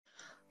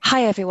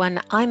Hi everyone,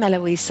 I'm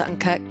Eloise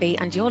Sutton-Kirkby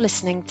and you're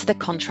listening to the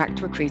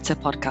Contract Recruiter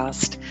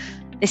podcast.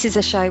 This is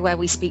a show where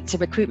we speak to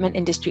recruitment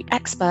industry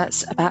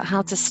experts about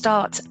how to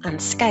start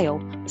and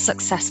scale a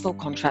successful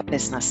contract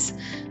business.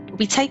 We'll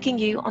be taking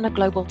you on a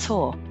global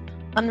tour,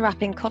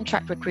 unwrapping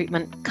contract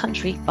recruitment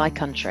country by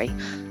country.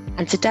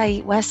 And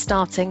today we're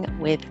starting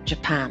with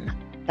Japan,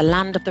 the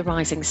land of the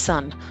rising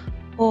sun,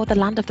 or the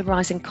land of the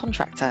rising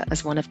contractor,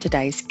 as one of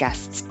today's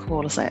guests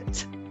calls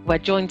it. We're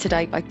joined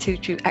today by two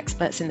true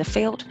experts in the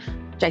field,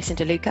 Jason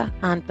DeLuca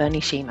and Bernie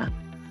Shima.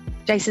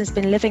 Jason's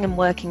been living and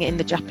working in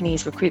the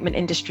Japanese recruitment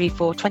industry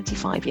for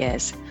 25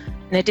 years.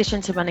 In addition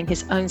to running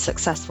his own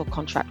successful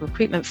contract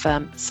recruitment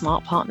firm,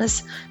 Smart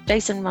Partners,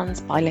 Jason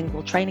runs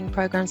bilingual training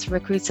programs for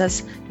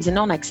recruiters. He's a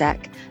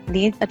non-exec and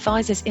he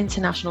advises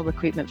international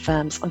recruitment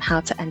firms on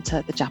how to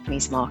enter the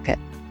Japanese market.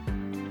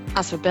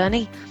 As for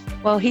Bernie,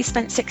 well, he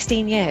spent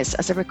 16 years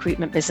as a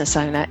recruitment business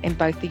owner in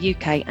both the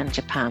UK and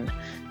Japan.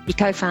 He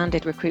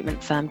co-founded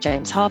recruitment firm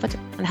James Harvard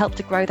and helped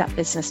to grow that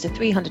business to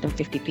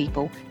 350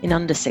 people in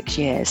under 6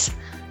 years.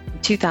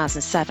 In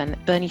 2007,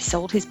 Bernie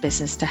sold his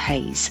business to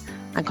Hays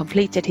and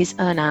completed his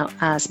earnout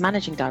as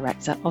managing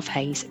director of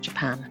Hays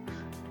Japan.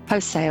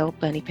 Post-sale,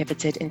 Bernie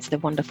pivoted into the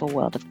wonderful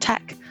world of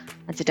tech,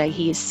 and today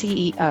he is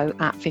CEO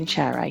at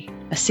Vincere,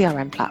 a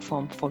CRM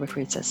platform for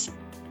recruiters.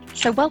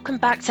 So welcome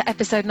back to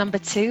episode number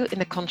 2 in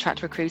the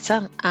Contract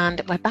Recruiter,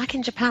 and we're back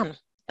in Japan,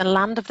 the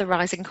land of the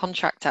rising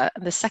contractor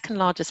and the second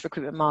largest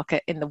recruitment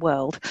market in the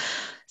world.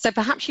 So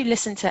perhaps you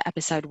listened to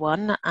episode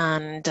 1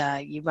 and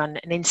you run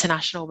an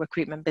international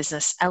recruitment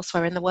business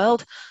elsewhere in the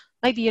world.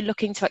 Maybe you're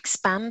looking to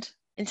expand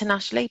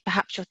internationally.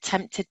 Perhaps you're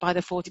tempted by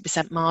the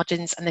 40%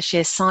 margins and the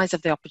sheer size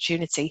of the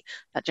opportunity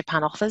that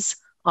Japan offers.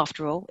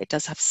 After all, it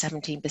does have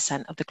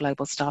 17% of the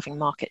global staffing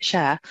market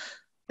share.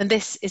 Then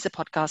this is the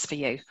podcast for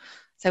you.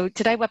 So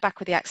today we're back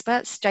with the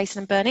experts,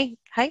 Jason and Bernie.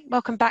 Hey,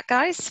 welcome back,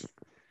 guys.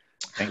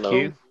 Thank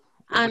you.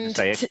 I wouldn't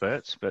say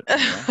experts, but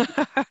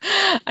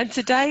and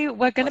today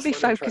we're going to be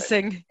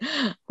focusing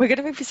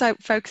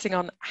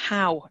on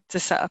how to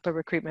set up a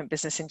recruitment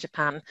business in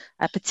Japan,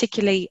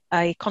 particularly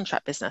a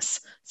contract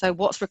business. So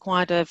what's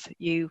required of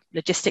you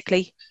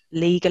logistically,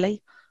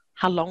 legally,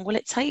 how long will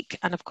it take,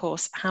 and of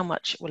course, how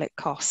much will it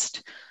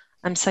cost?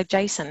 And so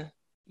Jason,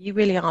 you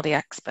really are the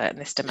expert in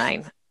this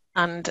domain.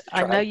 And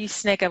I know you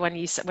snigger when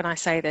I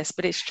say this,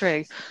 but it's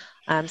true.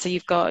 So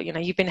you've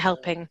been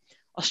helping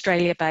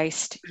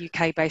Australia-based,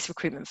 UK-based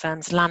recruitment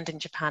firms land in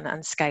Japan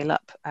and scale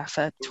up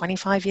for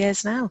 25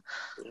 years now.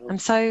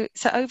 And so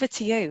over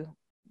to you.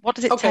 What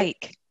does it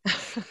take?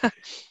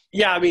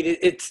 Yeah, I mean,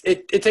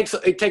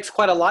 it takes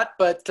quite a lot,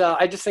 but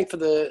I just think for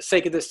the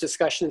sake of this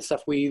discussion and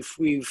stuff, we've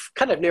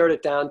kind of narrowed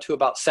it down to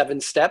about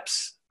 7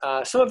 steps.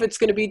 Some of it's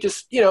going to be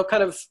just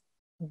kind of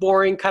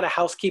boring, kind of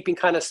housekeeping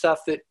kind of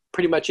stuff that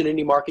pretty much in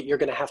any market you're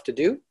going to have to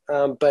do.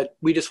 But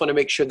we just want to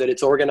make sure that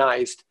it's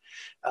organized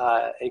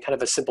and kind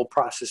of a simple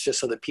process just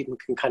so that people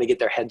can kind of get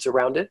their heads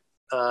around it.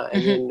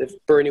 And then if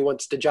Bernie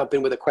wants to jump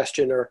in with a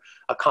question or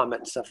a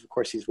comment and stuff, of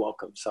course, he's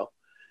welcome.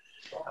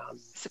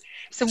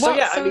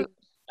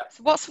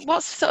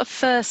 What's sort of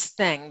first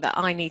thing that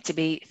I need to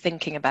be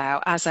thinking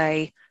about as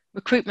a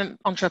recruitment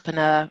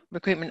entrepreneur,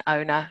 recruitment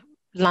owner,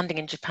 landing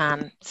in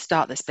Japan,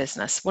 start this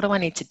business? What do I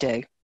need to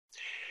do?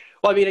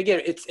 Well, I mean,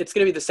 again, it's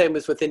going to be the same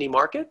as with any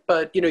market,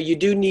 but you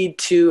do need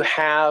to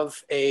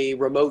have a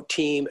remote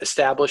team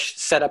established,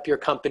 set up your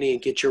company,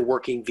 and get your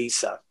working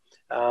visa.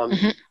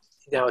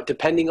 Now,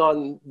 depending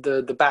on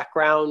the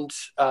background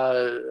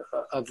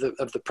of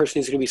the person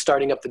who's going to be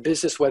starting up the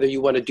business, whether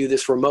you want to do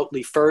this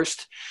remotely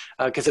first,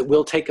 because it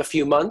will take a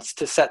few months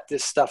to set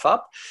this stuff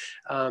up,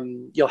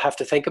 you'll have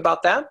to think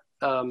about that.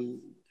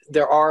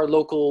 There are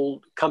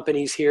local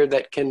companies here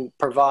that can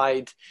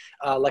provide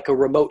like a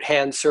remote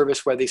hand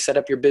service where they set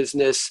up your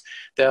business.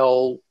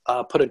 They'll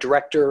put a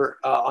director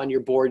on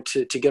your board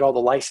to get all the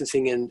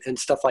licensing and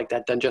stuff like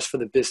that done just for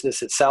the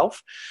business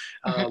itself.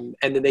 And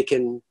then they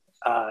can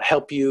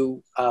help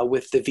you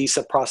with the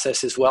visa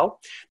process as well.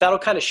 That'll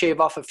kind of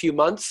shave off a few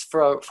months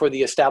for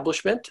the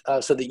establishment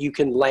so that you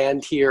can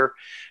land here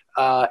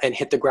and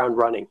hit the ground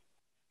running.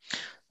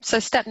 So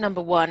step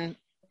number 1,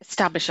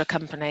 establish a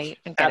company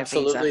and get a visa.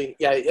 Absolutely.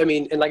 Yeah. I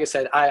mean, and like I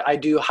said, I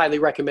do highly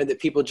recommend that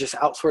people just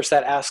outsource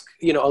that, ask,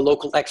 a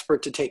local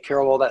expert to take care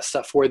of all that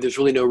stuff for you. There's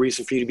really no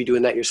reason for you to be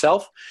doing that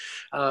yourself.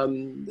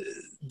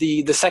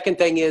 The second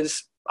thing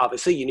is,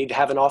 obviously, you need to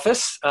have an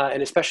office,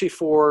 and especially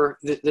for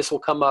this will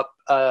come up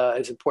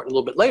as important a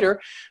little bit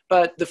later.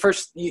 But the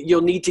first,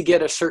 you'll need to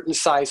get a certain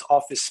size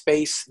office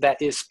space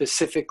that is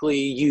specifically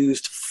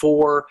used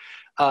for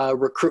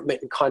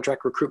recruitment and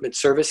contract recruitment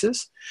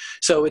services.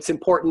 So it's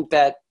important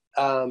that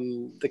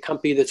the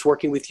company that's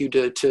working with you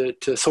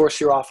to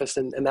source your office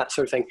and that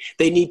sort of thing,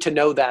 they need to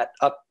know that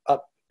up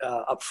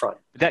front.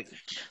 That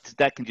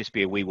can just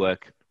be a WeWork,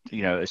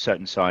 a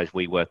certain size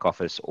WeWork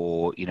office,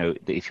 or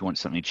if you want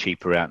something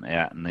cheaper out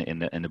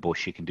in the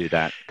bush, you can do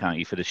that, can't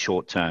you, for the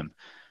short term,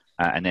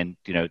 and then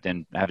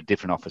then have a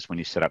different office when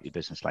you set up your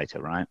business later,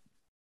 right?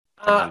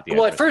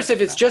 Well, at first, if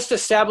it's just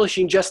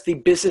establishing just the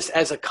business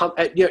as a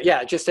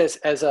just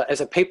as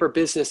a paper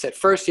business at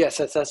first, yes,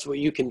 that's what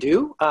you can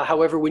do.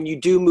 However, when you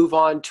do move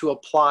on to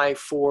apply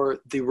for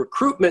the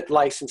recruitment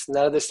license and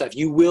that other stuff,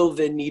 you will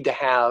then need to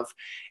have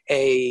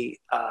a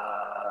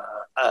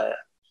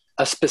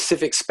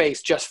specific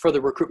space just for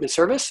the recruitment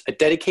service, a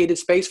dedicated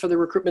space for the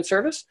recruitment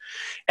service,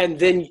 and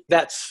then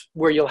that's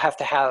where you'll have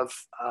to have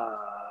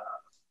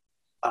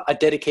a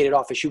dedicated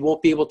office. You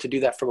won't be able to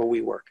do that from a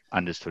WeWork.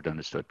 Understood.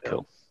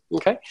 Cool.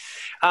 Okay.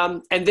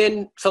 And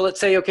then, so let's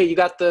say, okay, you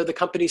got the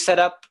company set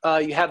up,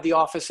 you have the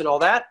office and all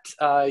that,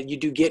 you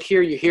do get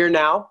here, you're here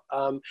now.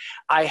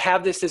 I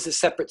have this as a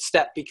separate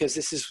step because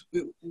this is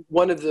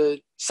one of the,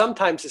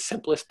 sometimes the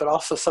simplest, but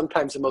also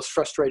sometimes the most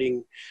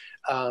frustrating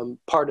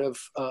part of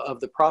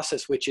the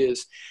process, which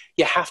is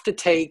you have to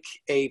take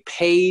a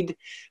paid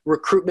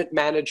recruitment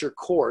manager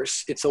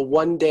course. It's a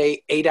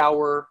 1-day,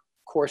 8-hour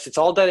course. It's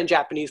all done in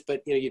Japanese,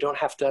 but you don't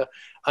have to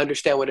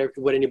understand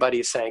what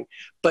anybody is saying.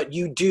 But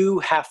you do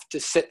have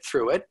to sit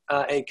through it,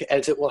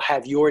 as it will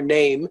have your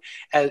name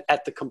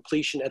at the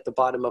completion at the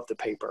bottom of the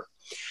paper.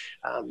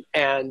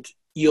 And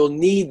you'll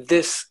need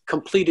this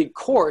completed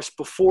course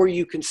before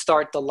you can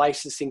start the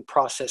licensing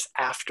process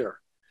after.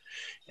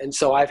 And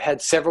so I've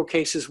had several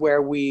cases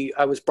where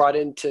I was brought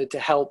in to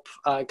help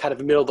kind of in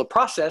the middle of the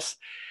process,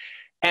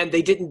 and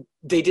they didn't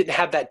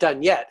have that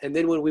done yet. And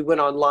then when we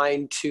went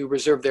online to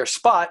reserve their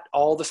spot,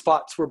 all the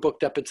spots were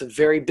booked up. It's a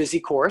very busy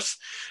course,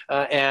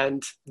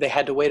 and they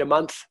had to wait a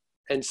month.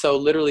 And so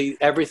literally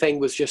everything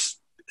was just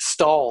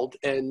stalled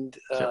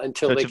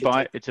until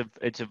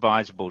it's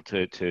advisable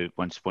to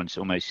once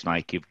almost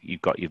like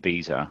you've got your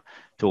visa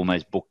to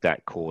almost book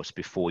that course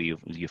before you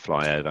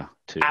fly over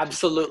to.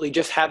 Absolutely,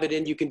 just have it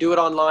in. You can do it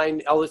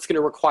online. All it's going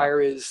to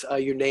require is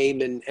your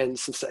name and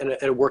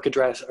a work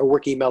address or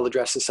work email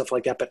address and stuff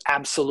like that. But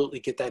absolutely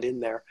get that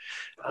in there.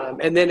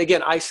 And then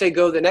again, I say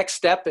go the next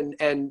step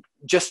and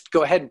just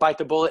go ahead and bite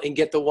the bullet and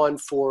get the one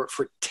for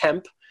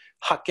temp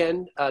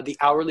Hakken, the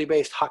hourly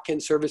based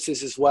Hakken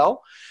services as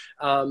well.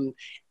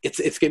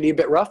 It's going to be a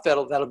bit rough.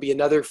 That'll be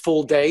another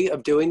full day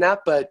of doing that.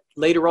 But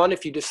later on,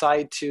 if you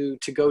decide to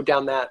go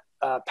down that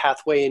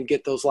pathway and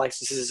get those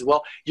licenses as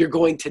well, you're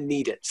going to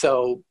need it.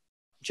 So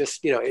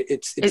just,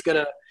 it's going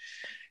to.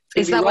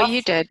 Is that what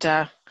you did?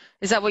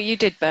 Is that what you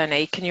did,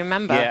 Bernie? Can you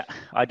remember? Yeah,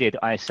 I did.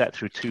 I sat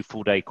through 2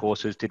 full-day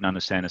courses, didn't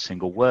understand a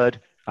single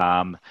word.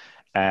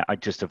 I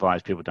just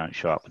advise people don't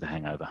show up with a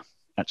hangover.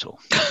 That's all.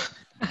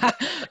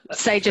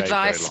 Sage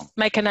advice.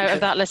 Make a note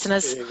of that,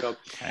 listeners. There you go.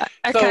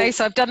 Okay,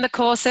 so I've done the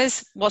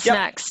courses. What's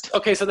next?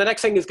 Okay, so the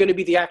next thing is going to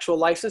be the actual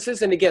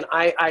licenses. And again,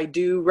 I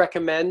do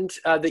recommend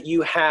that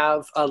you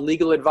have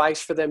legal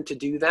advice for them to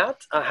do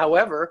that.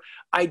 However,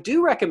 I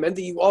do recommend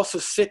that you also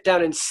sit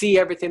down and see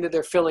everything that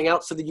they're filling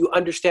out so that you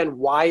understand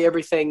why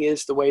everything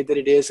is the way that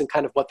it is and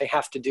kind of what they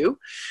have to do.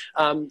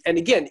 And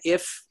again,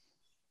 if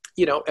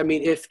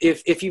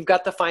you've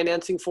got the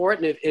financing for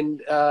it,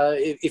 and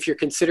if you're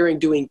considering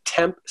doing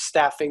temp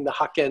staffing, the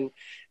Hakken,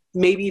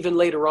 maybe even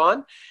later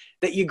on,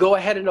 that you go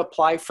ahead and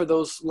apply for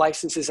those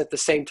licenses at the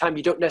same time.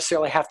 You don't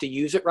necessarily have to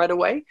use it right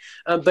away,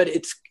 but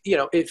it's,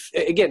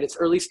 it's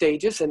early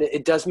stages, and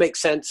it does make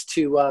sense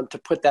to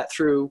put that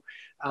through,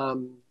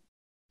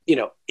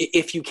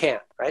 if you can,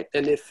 right?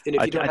 And if you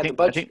don't have the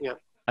budget,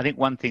 I think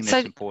one thing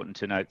that's important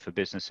to note for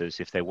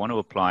businesses, if they want to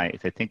apply,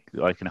 if they think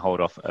I can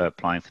hold off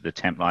applying for the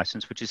temp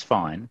license, which is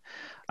fine,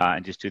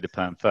 and just do the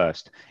perm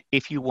first.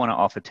 If you want to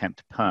offer temp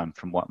to perm,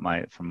 from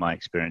my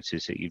experience,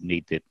 is that you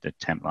need the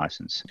temp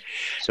license.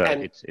 So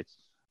it's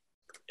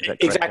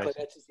exactly.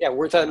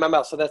 Words out of my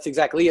mouth. So that's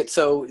exactly it.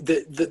 So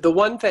the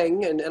one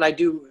thing, and I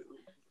do,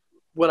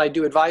 when I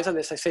do advise on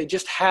this, I say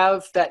just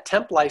have that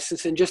temp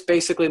license and just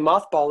basically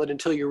mothball it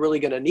until you're really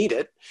going to need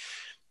it.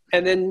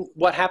 And then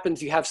what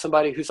happens, you have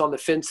somebody who's on the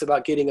fence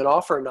about getting an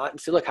offer or not,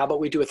 and say, look, how about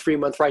we do a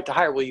 3-month right to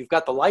hire? Well, you've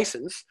got the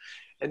license,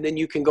 and then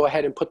you can go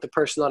ahead and put the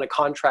person on a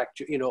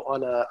contract,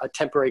 on a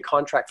temporary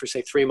contract for,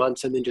 say, 3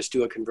 months, and then just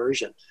do a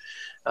conversion.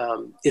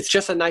 It's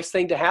just a nice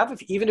thing to have.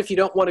 Even if you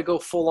don't want to go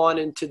full on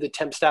into the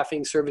temp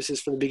staffing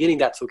services from the beginning,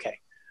 that's okay.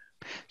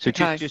 So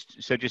just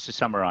to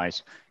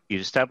summarize, you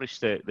establish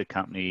the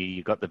company,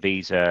 you've got the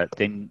visa,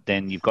 then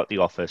you've got the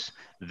office,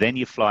 then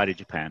you fly to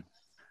Japan,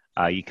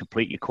 you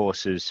complete your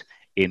courses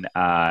in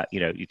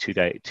your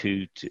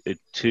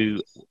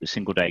 2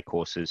 single-day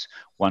courses,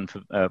 one for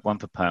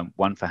perm,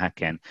 one for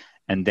Hakken,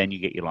 and then you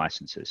get your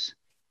licenses.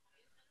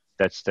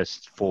 That's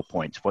 4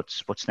 points.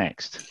 What's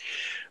next?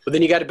 Well,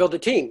 then you got to build a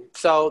team.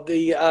 So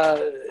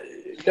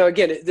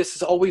again, this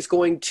is always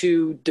going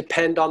to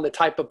depend on the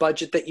type of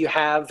budget that you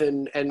have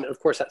and of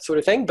course that sort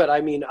of thing. But I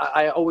mean,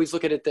 I always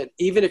look at it that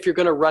even if you're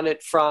going to run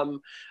it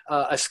from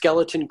a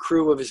skeleton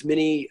crew of as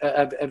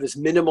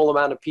minimal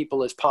amount of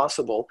people as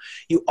possible,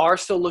 you are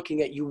still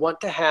looking at, you want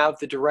to have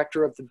the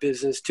director of the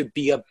business to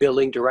be a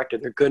billing director.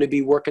 They're going to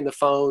be working the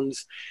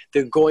phones.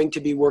 They're going to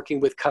be working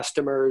with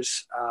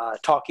customers,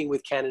 talking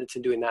with candidates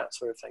and doing that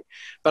sort of thing.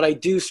 But I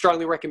do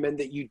strongly recommend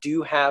that you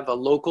do have a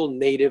local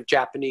native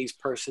Japanese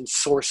person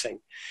sourcing.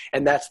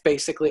 And that's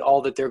basically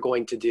all that they're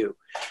going to do.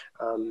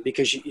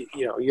 Because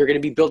you're going to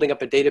be building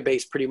up a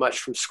database pretty much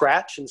from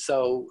scratch. And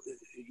so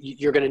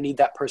you're going to need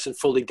that person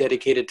fully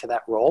dedicated to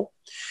that role.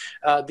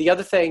 The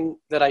other thing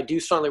that I do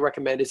strongly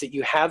recommend is that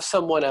you have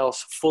someone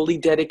else fully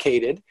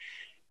dedicated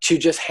to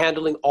just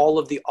handling all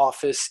of the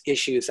office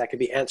issues. That could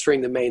be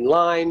answering the main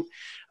line,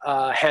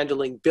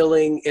 handling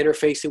billing,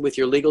 interfacing with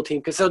your legal team,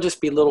 because there'll just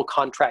be little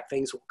contract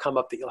things that will come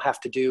up that you'll have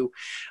to do.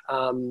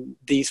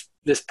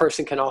 This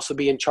person can also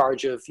be in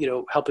charge of,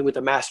 helping with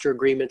the master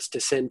agreements to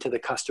send to the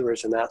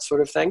customers and that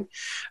sort of thing.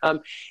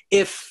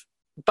 If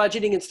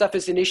budgeting and stuff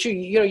is an issue,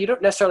 you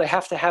don't necessarily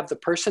have to have the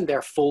person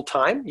there full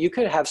time. You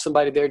could have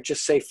somebody there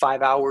just say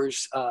 5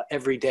 hours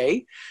every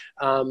day.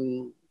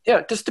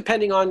 Just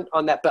depending on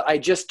that. But I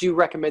just do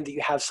recommend that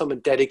you have someone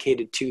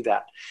dedicated to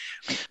that.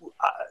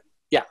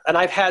 And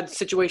I've had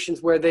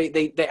situations where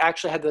they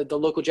actually had the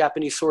local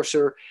Japanese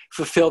sourcer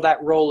fulfill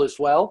that role as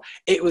well.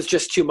 It was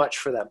just too much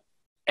for them.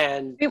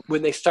 And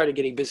when they started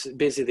getting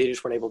busy, they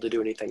just weren't able to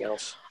do anything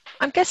else.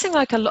 I'm guessing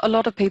like a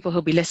lot of people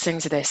who'll be listening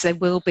to this, they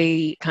will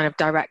be kind of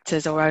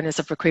directors or owners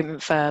of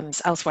recruitment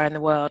firms elsewhere in the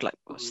world, like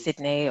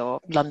Sydney or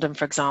London,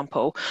 for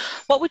example.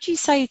 What would you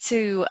say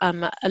to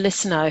a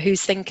listener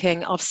who's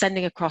thinking of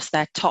sending across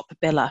their top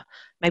biller,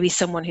 maybe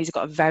someone who's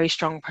got a very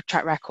strong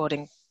track record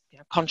in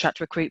contract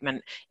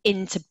recruitment,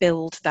 in to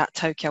build that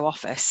Tokyo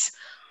office?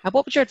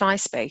 What would your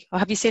advice be? Or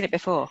have you seen it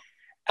before?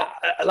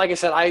 Like I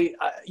said,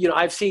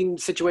 I've seen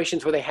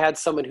situations where they had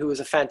someone who was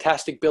a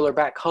fantastic biller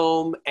back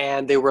home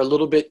and they were a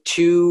little bit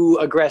too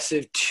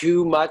aggressive,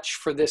 too much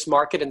for this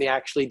market, and they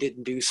actually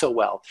didn't do so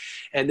well.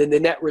 And then the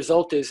net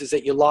result is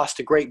that you lost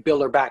a great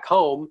biller back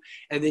home,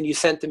 and then you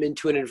sent them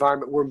into an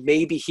environment where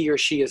maybe he or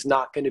she is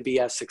not going to be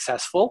as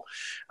successful.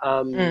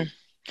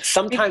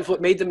 Sometimes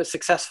what made them a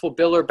successful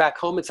biller back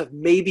home and stuff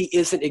maybe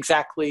isn't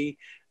exactly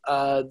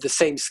the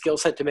same skill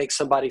set to make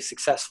somebody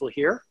successful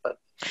here, but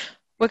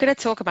we're going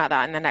to talk about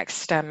that in the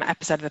next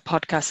episode of the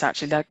podcast,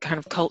 actually, the kind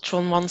of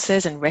cultural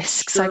nuances and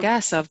risks, I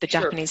guess, of the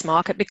Japanese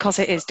market, because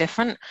it is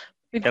different.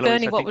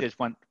 Bernie, I think there's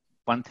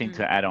one thing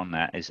to add on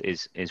that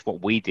is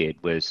what we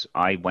did was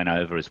I went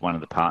over as one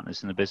of the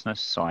partners in the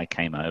business. So I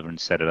came over and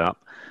set it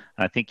up.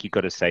 And I think you've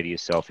got to say to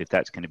yourself, if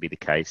that's going to be the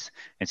case,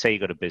 and say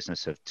you've got a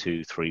business of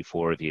 2, 3,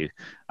 4 of you,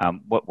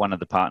 what one of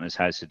the partners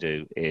has to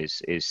do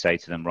is say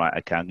to them, right,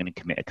 okay, I'm going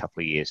to commit a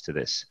couple of years to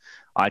this.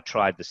 I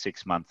tried the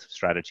 6-month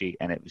strategy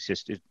and it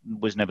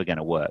was never going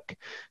to work.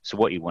 So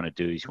what you want to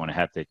do is you want to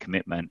have the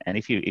commitment. And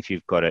if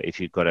you've got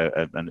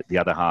the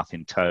other half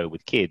in tow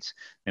with kids,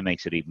 it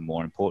makes it even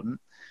more important.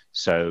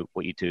 So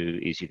what you do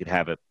is you could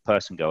have a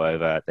person go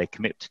over, they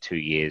commit to 2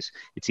 years.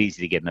 It's easy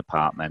to get an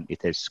apartment. If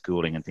there's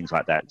schooling and things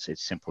like that, so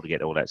it's simple to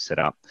get all that set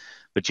up.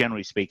 But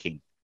generally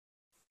speaking,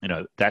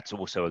 that's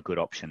also a good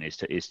option is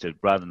to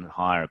rather than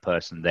hire a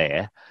person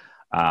there,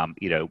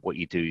 what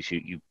you do is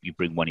you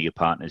bring one of your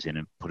partners in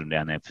and put them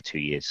down there for 2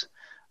 years.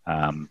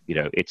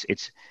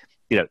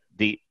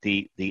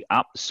 The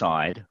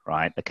upside,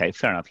 right? Okay,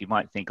 fair enough. You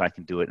might think I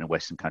can do it in a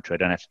Western country. I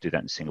don't have to do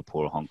that in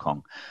Singapore or Hong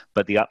Kong.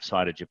 But the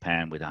upside of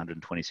Japan with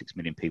 126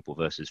 million people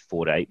versus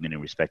 4 to 8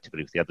 million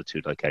respectively with the other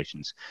 2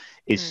 locations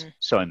is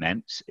so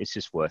immense. It's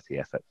just worth the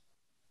effort.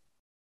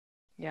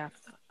 Yeah,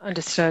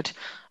 understood.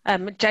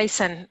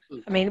 Jason,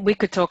 I mean, we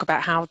could talk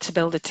about how to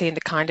build a team,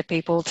 the kind of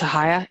people to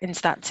hire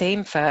into that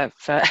team for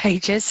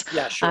ages.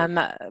 Yeah, sure.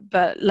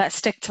 But let's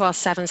stick to our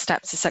 7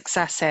 steps to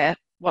success here.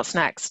 What's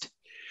next?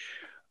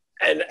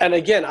 And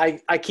again,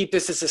 I keep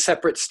this as a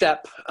separate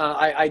step.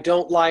 I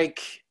don't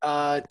like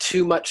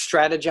too much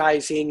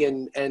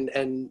strategizing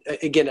and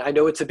again, I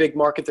know it's a big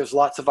market. There's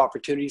lots of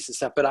opportunities and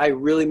stuff, but I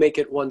really make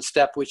it one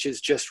step, which is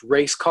just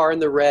race car in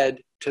the red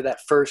to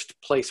that first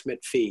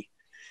placement fee.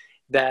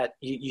 That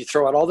you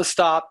throw out all the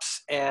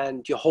stops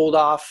and you hold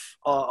off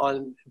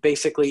on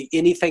basically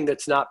anything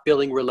that's not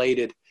billing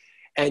related.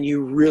 And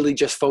you really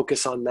just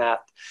focus on that.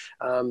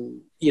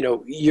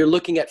 You're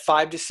looking at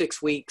 5 to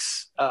 6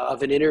 weeks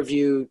of an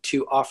interview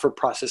to offer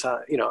process.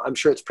 I'm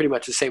sure it's pretty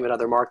much the same in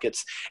other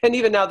markets. And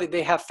even now that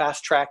they have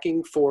fast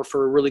tracking for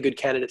really good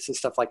candidates and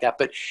stuff like that.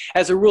 But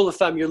as a rule of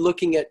thumb, you're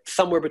looking at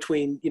somewhere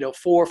between,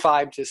 4,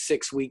 5 to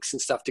 6 weeks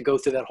and stuff to go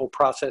through that whole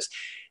process.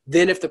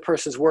 Then if the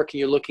person's working,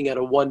 you're looking at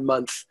a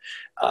 1-month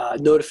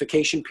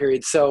notification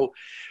period. So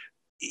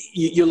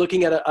you're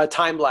looking at a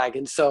time lag.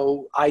 And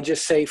so I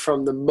just say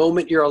from the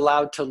moment you're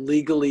allowed to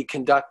legally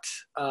conduct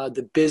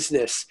the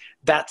business,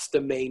 that's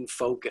the main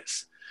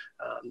focus.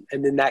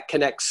 And then that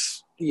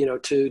connects, to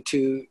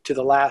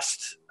the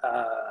last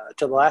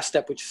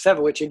step, which is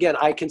 7, which again,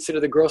 I consider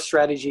the growth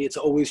strategy. It's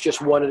always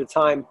just one at a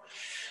time,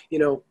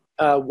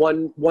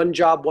 one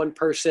job, one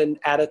person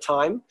at a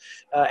time.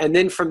 And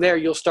then from there,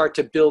 you'll start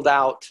to build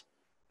out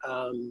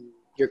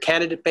your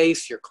candidate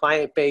base, your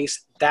client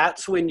base.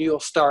 That's when you'll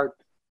start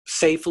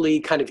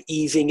safely kind of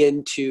easing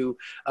into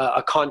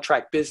a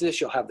contract business.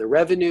 You'll have the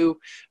revenue,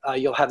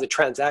 you'll have the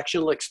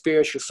transactional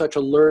experience, you'll start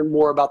to learn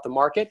more about the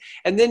market,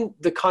 and then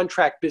the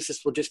contract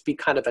business will just be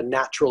kind of a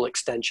natural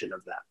extension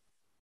of that.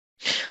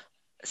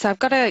 So I've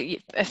got to,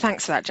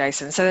 thanks for that,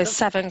 Jason. So there's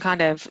 7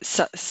 kind of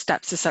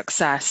steps to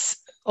success.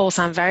 All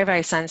sound very,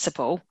 very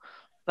sensible,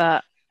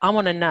 but I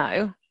want to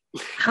know,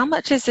 how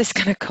much is this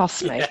going to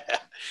cost me?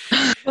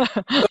 So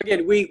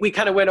again, we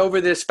kind of went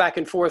over this back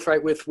and forth,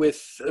 right, with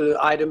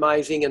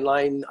itemizing and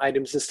line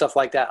items and stuff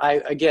like that.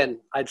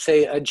 I'd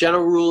say a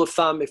general rule of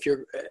thumb, if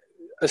you're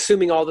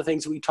assuming all the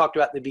things that we talked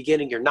about in the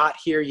beginning, you're not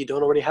here, you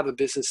don't already have a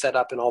business set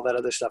up and all that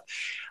other stuff.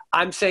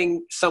 I'm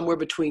saying somewhere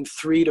between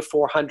 300,000 to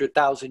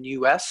 400,000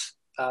 US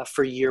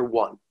for year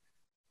 1.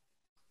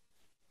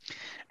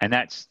 And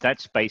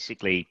that's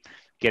basically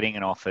getting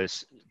an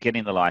office,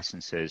 getting the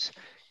licenses,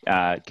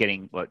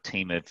 getting a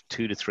team of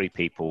 2 to 3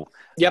 people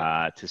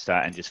to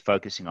start, and just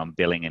focusing on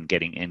billing and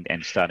getting in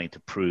and starting to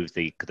prove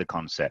the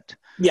concept.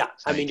 Yeah,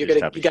 I mean, you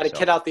got to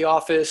kit out the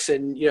office,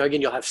 and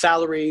again, you'll have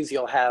salaries,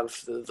 you'll have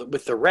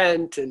with the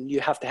rent, and you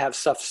have to have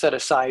stuff set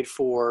aside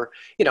for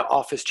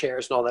office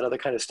chairs and all that other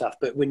kind of stuff.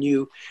 But when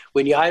you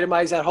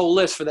itemize that whole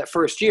list for that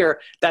first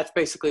year, that's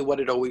basically what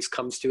it always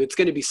comes to. It's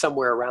going to be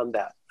somewhere around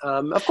that.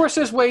 Of course,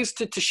 there's ways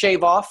to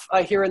shave off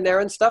here and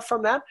there and stuff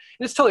from that,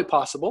 and it's totally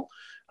possible.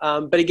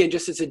 But again,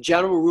 just as a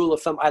general rule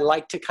of thumb, I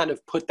like to kind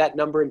of put that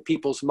number in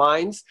people's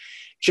minds,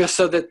 just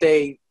so that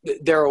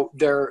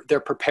they're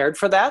prepared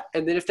for that.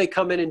 And then if they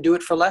come in and do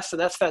it for less, then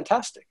that's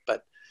fantastic.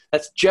 But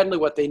that's generally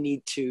what they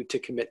need to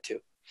commit to.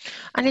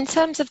 And in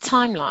terms of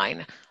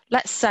timeline,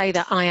 let's say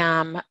that I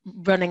am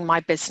running my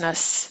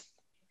business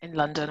in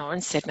London or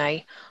in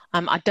Sydney.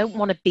 I don't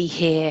want to be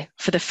here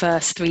for the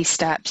first 3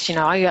 steps.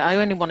 I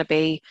only want to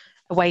be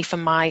away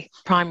from my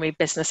primary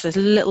business for as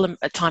little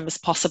time as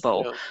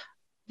possible. Yeah.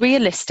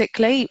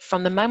 Realistically,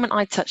 from the moment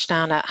I touch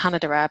down at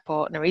Haneda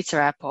Airport, Narita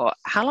Airport,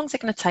 how long is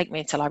it going to take me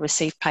until I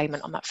receive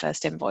payment on that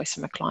first invoice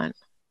from a client?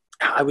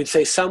 I would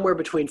say somewhere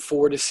between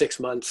 4 to 6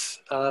 months.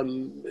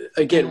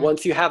 Again,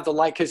 once you have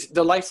because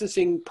the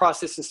licensing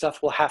process and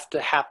stuff will have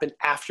to happen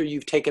after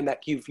you've taken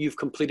that, you've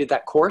completed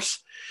that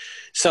course.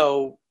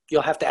 So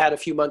you'll have to add a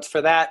few months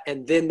for that,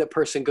 and then the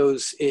person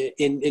goes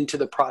into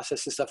the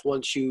process and stuff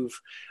once you've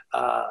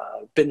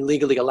been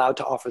legally allowed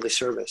to offer the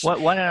service.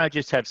 Why don't I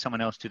just have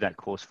someone else do that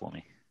course for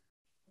me?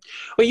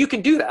 Well, you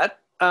can do that.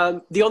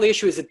 The only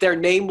issue is that their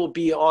name will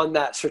be on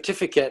that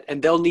certificate,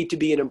 and they'll need to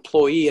be an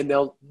employee, and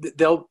they'll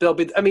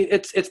be. I mean,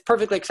 it's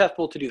perfectly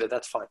acceptable to do that.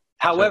 That's fine.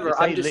 However,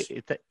 so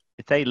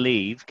if they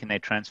leave, can they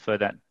transfer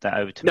that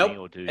over to me,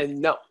 or do?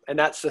 No, and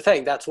that's the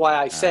thing. That's why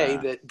I say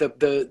that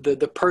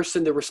the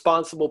person, the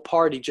responsible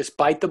party, just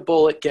bite the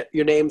bullet, get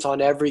your name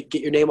on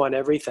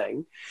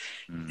everything,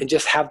 and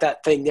just have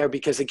that thing there.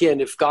 Because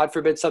again, if God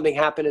forbid something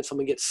happened and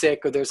someone gets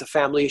sick or there's a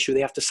family issue,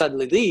 they have to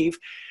suddenly leave.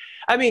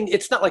 I mean,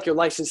 it's not like your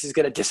license is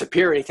going to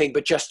disappear or anything,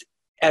 but just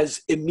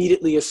as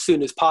immediately as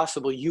soon as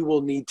possible, you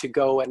will need to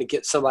go and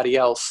get somebody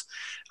else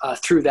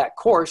through that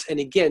course. And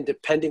again,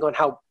 depending on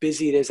how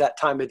busy it is that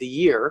time of the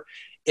year,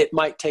 it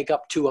might take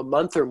up to a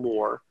month or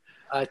more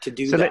to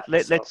do that.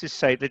 Let's just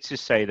say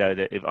though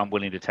that if I'm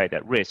willing to take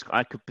that risk,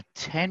 I could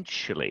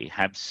potentially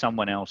have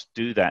someone else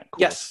do that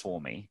course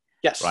for me.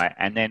 Yes. Right.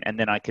 And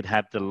then I could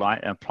have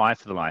apply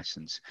for the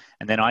license,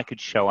 and then I could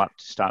show up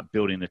to start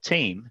building the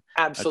team.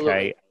 Absolutely.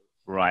 Okay.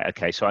 Right.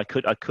 Okay. So I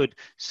could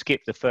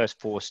skip the first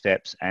 4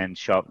 steps and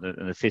show up the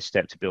 5th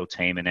step to build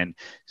team, and then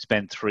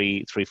spend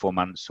 3-4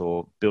 months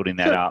or building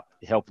that up,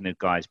 helping the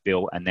guys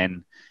build, and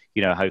then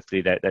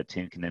hopefully that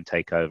team can then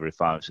take over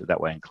if I was that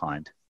way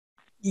inclined.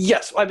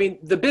 Yes, I mean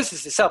the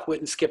business itself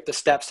wouldn't skip the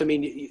steps. I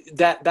mean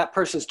that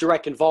person's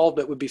direct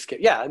involvement would be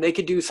skipped. Yeah, and they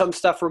could do some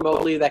stuff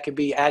remotely. That could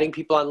be adding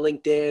people on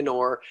LinkedIn,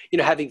 or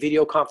having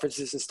video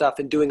conferences and stuff,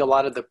 and doing a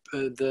lot of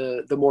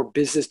the more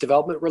business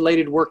development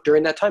related work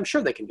during that time.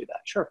 Sure, they can do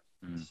that. Sure.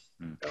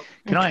 Mm-hmm.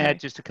 Can I add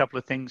just a couple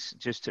of things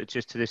just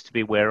to this to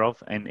be aware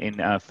of, and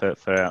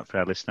for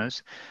our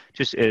listeners?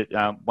 Just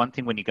one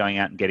thing, when you're going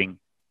out and getting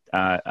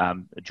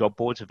job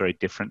boards are very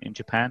different in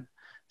Japan.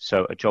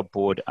 So a job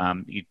board,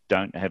 you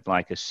don't have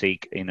like a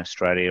Seek in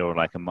Australia or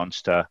like a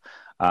Monster.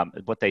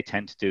 What they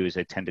tend to do is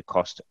they tend to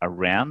cost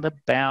around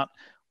about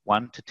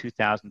 $1,000 to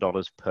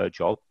 $2,000 per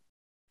job,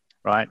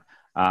 right?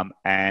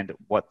 And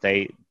what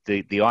the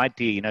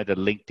idea, the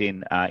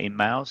LinkedIn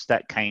emails,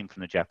 that came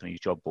from the Japanese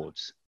job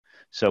boards.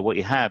 So what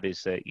you have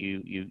is that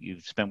you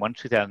spend $1,000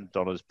 to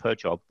 $2,000 per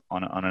job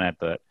on an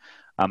advert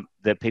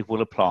that people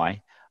will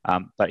apply.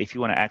 But if you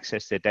want to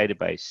access their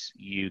database,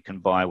 you can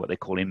buy what they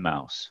call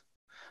emails.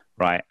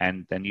 Right,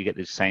 and then you get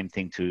the same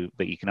thing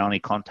but you can only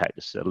contact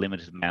a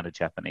limited amount of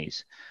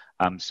Japanese.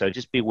 So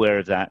just be aware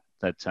of that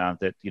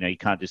you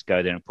can't just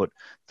go there and put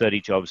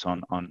 30 jobs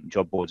on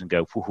job boards and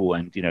go woohoo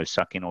and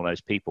suck in all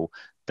those people.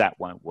 That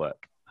won't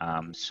work.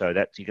 So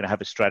that you're going to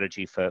have a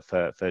strategy for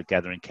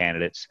gathering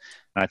candidates,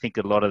 and I think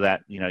a lot of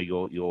that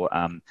your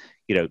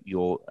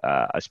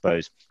I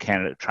suppose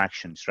candidate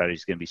attraction strategy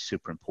is going to be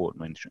super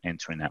important when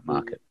entering that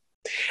market.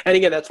 And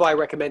again, that's why I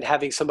recommend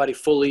having somebody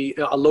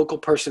a local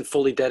person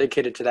fully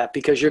dedicated to that,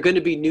 because you're going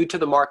to be new to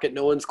the market.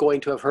 No one's going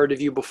to have heard of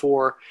you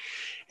before.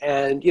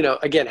 And,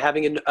 again,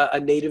 having a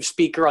native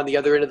speaker on the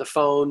other end of the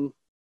phone,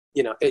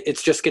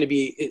 it's just going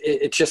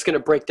to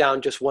break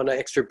down just one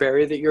extra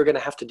barrier that you're going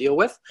to have to deal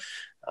with.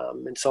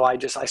 And so I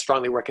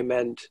strongly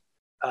recommend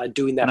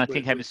doing that. And I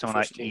think having someone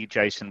like you,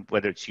 Jason,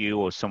 whether it's you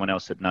or someone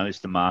else that knows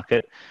the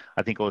market,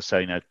 I think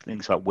also,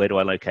 things like, where do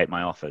I locate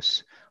my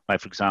office? Like,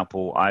 for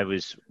example, I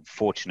was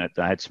fortunate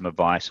that I had some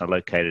advice. I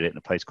located it in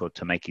a place called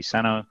Tamaki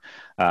Sano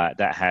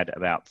that had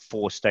about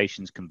 4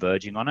 stations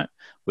converging on it,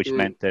 which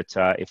meant that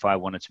if I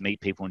wanted to meet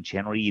people, and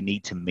generally you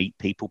need to meet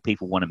people.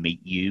 People want to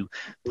meet you,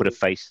 put a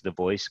face to the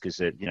voice, because,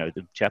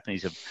 the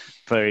Japanese are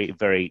very,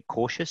 very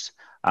cautious.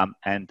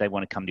 And they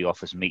want to come to the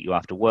office and meet you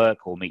after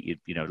work or meet you,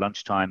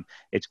 lunchtime.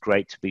 It's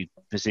great to be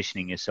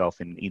positioning yourself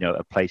in,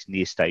 a place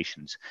near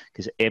stations,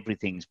 because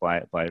everything's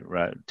by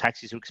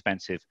taxis are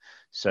expensive.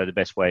 So the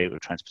best way of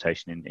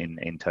transportation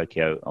in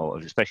Tokyo, or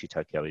especially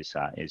Tokyo, is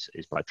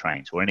by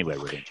trains, or anywhere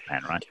really in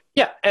Japan, right?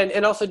 Yeah,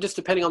 and also just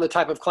depending on the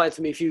type of clients.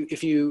 I mean,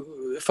 if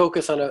you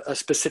focus on a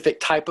specific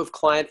type of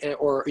client,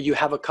 or you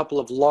have a couple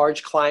of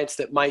large clients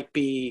that might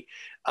be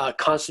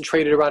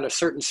concentrated around a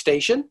certain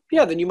station,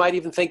 then you might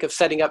even think of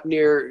setting up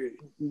near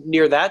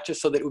that,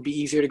 just so that it would be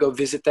easier to go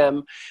visit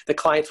them. The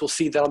clients will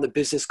see that on the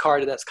business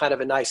card, and that's kind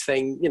of a nice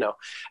thing.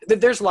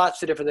 There's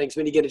lots of different things. I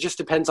mean, again, it just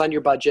depends on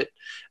your budget,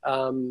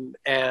 and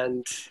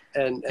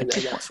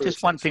that sort just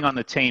of one thing on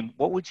the team.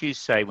 What would you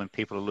say when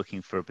people are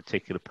looking for a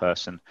particular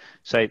person?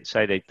 Say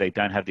they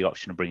don't have the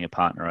option to bring a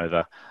partner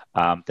over.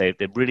 They're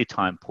really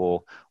time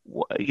poor.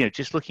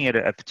 Just looking at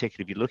a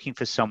particular, if you're looking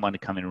for someone to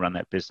come in and run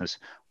that business,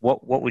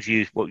 what would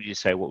you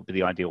say? What would be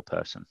the ideal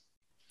person?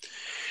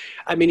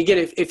 I mean,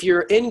 again, if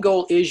your end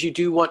goal is you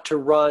do want to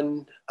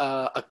run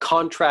a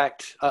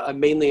contract,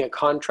 mainly a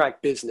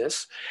contract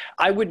business,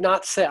 I would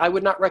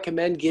not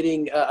recommend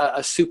getting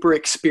a super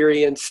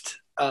experienced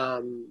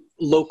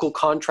local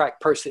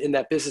contract person in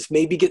that business.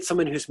 Maybe get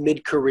someone who's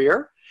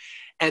mid-career,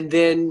 and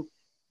then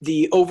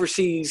the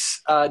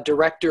overseas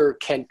director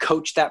can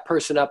coach that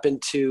person up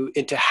into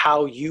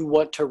how you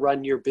want to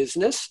run your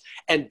business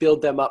and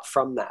build them up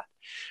from that.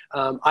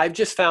 I've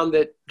just found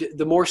that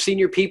the more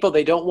senior people,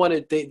 they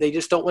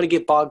just don't want to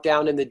get bogged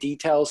down in the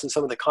details and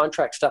some of the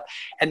contract stuff.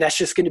 And that's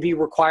just going to be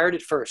required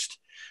at first.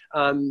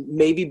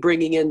 Maybe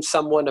bringing in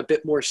someone a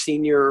bit more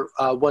senior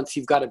once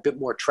you've got a bit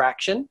more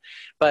traction.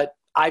 But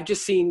I've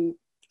just seen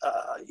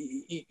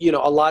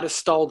a lot of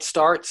stalled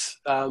starts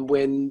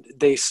when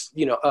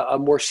a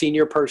more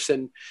senior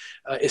person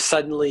is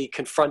suddenly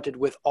confronted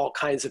with all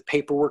kinds of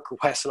paperwork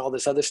requests and all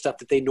this other stuff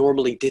that they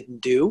normally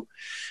didn't do.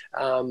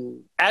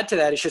 Add to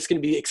that, it's just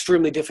going to be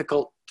extremely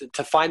difficult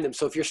to find them.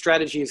 So if your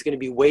strategy is going to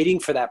be waiting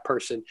for that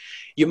person,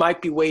 you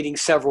might be waiting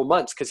several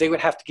months, because they would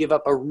have to give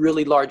up a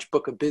really large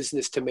book of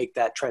business to make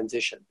that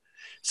transition.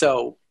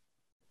 So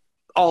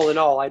all in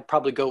all, I'd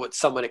probably go with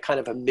someone at kind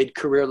of a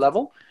mid-career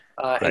level.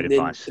 And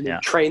then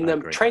train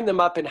them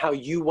up in how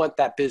you want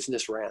that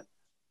business ran.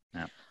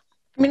 Yeah.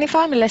 I mean, if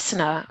I'm a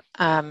listener,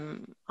 I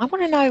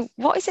want to know,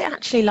 what is it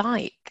actually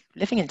like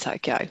living in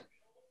Tokyo?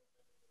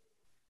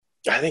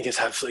 I think it's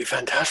absolutely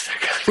fantastic.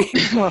 I mean,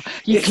 well,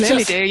 you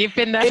clearly do. You've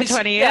been there for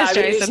 20 years,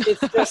 Jason.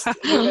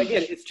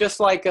 It's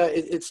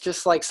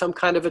just like some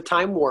kind of a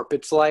time warp.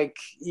 It's like,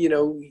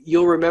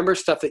 you'll remember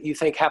stuff that you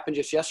think happened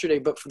just yesterday,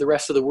 but for the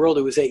rest of the world,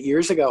 it was 8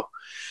 years ago.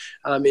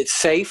 It's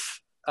safe.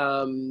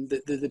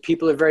 The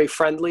people are very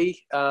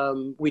friendly.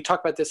 We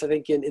talked about this, I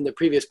think, in the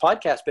previous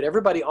podcast, but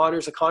everybody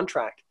honors a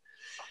contract.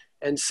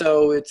 And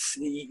so it's,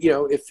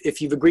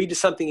 if you've agreed to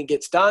something, it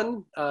gets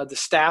done. The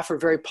staff are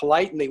very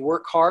polite and they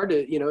work hard,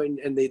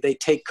 and they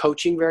take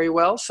coaching very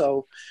well.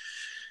 So,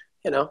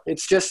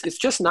 it's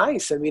just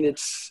nice. I mean,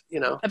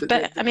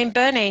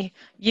 Bernie,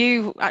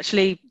 you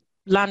actually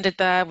landed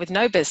there with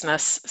no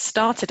business,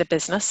 started a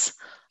business.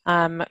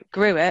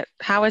 Grew it.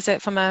 How is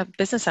it from a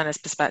business owner's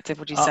perspective,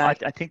 would you say?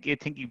 I think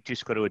you've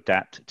just got to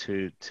adapt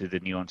to the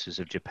nuances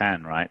of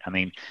Japan, right? I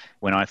mean,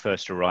 when I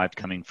first arrived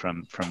coming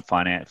from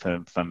finance,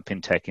 from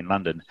FinTech in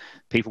London,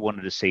 people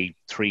wanted to see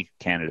 3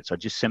 candidates. I'd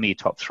just send me your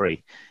top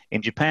 3.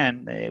 In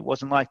Japan, it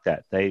wasn't like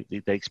that. They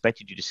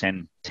expected you to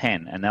send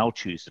 10 and they'll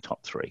choose the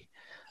top 3.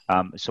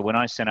 So when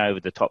I sent over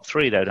the top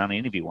 3, they would only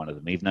interview one of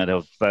them, even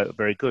though they were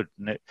very good.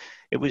 And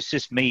it was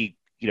just me,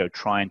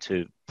 trying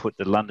to put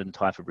the London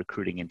type of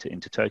recruiting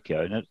into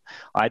Tokyo, and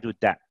I had to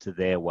adapt to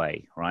their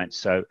way, right?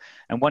 So,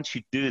 and once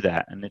you do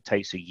that, and it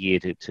takes a year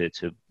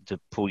to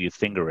pull your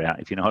finger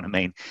out, if you know what I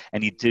mean,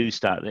 and you do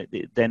start,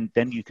 then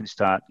you can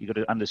start. You got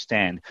to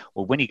understand.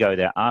 Well, when you go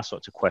there, ask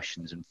lots of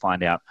questions and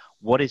find out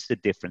what is the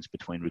difference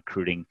between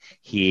recruiting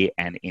here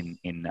and in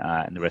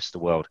the rest of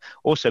the world.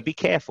 Also, be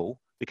careful,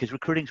 because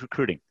recruiting's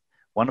recruiting.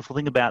 Wonderful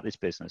thing about this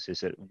business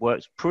is that it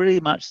works pretty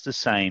much the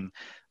same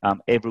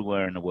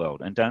everywhere in the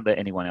world, and don't let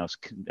anyone else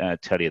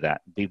tell you that.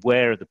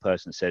 Beware of the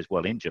person that says,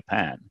 well, in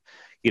Japan,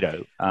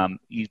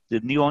 the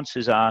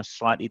nuances are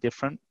slightly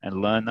different,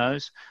 and learn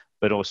those,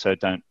 but also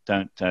don't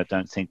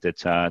think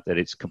that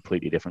it's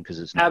completely different, because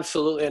it's not.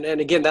 Absolutely.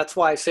 And again, that's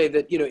why I say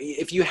that,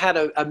 if you had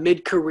a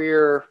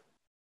mid-career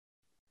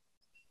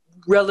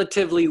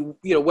relatively,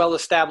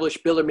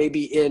 well-established biller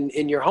maybe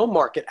in your home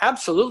market,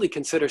 absolutely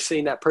consider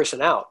sending that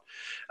person out.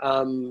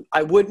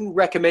 I wouldn't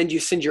recommend you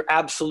send your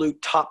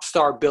absolute top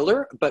star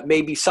biller, but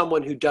maybe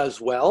someone who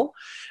does well,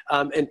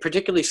 and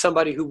particularly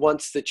somebody who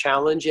wants the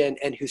challenge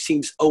and who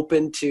seems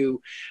open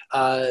to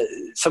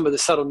some of the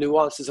subtle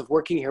nuances of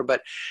working here.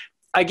 But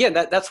again,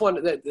 that's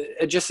one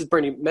that, just as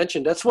Bernie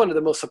mentioned, that's one of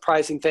the most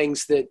surprising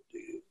things that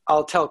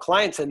I'll tell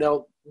clients, and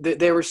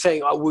they were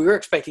saying, oh, we were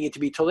expecting it to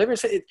be totally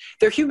different.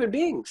 They're human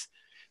beings.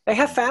 They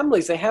have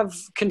families. They have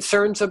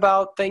concerns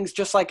about things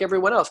just like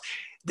everyone else.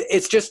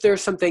 It's just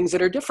there's some things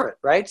that are different,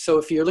 right? So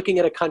if you're looking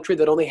at a country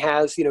that only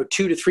has 2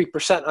 to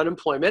 3%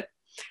 unemployment,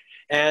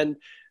 and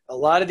a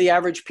lot of the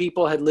average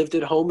people had lived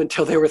at home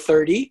until they were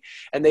 30,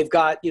 and they've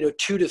got 2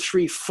 to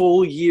 3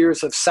 full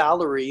years of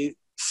salary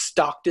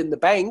stocked in the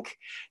bank,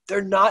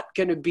 they're not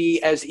going to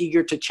be as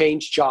eager to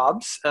change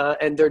jobs,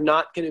 and they're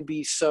not going to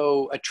be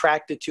so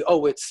attracted to,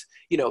 oh, it's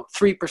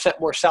 3%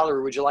 more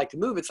salary, would you like to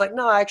move? It's like,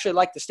 no, I actually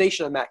like the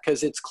station I'm at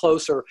because it's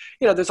closer.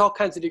 There's all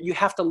kinds of, you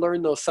have to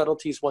learn those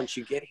subtleties once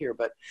you get here,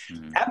 but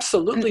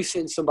absolutely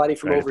send somebody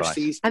from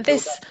overseas. And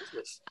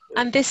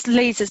this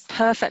leads us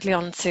perfectly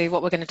on to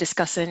what we're going to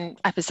discuss in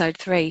episode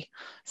 3.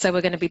 So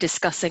we're going to be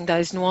discussing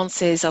those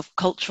nuances of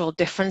cultural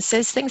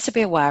differences, things to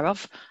be aware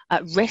of,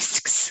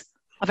 risks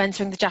of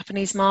entering the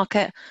Japanese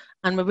market.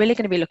 And we're really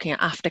going to be looking at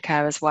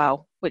aftercare as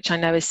well, which I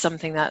know is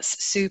something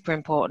that's super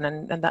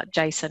important and that,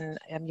 Jason,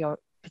 you're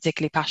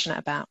particularly passionate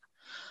about.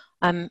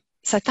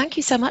 So thank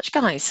you so much,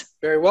 guys.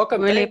 Very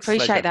welcome. Really Thanks.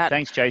 appreciate Pleasure. that.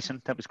 Thanks,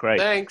 Jason. That was great.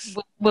 Thanks.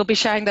 We'll be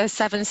sharing those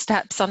 7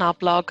 steps on our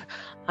blog,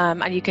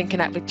 and you can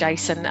connect with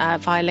Jason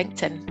via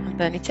LinkedIn and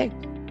Bernie too.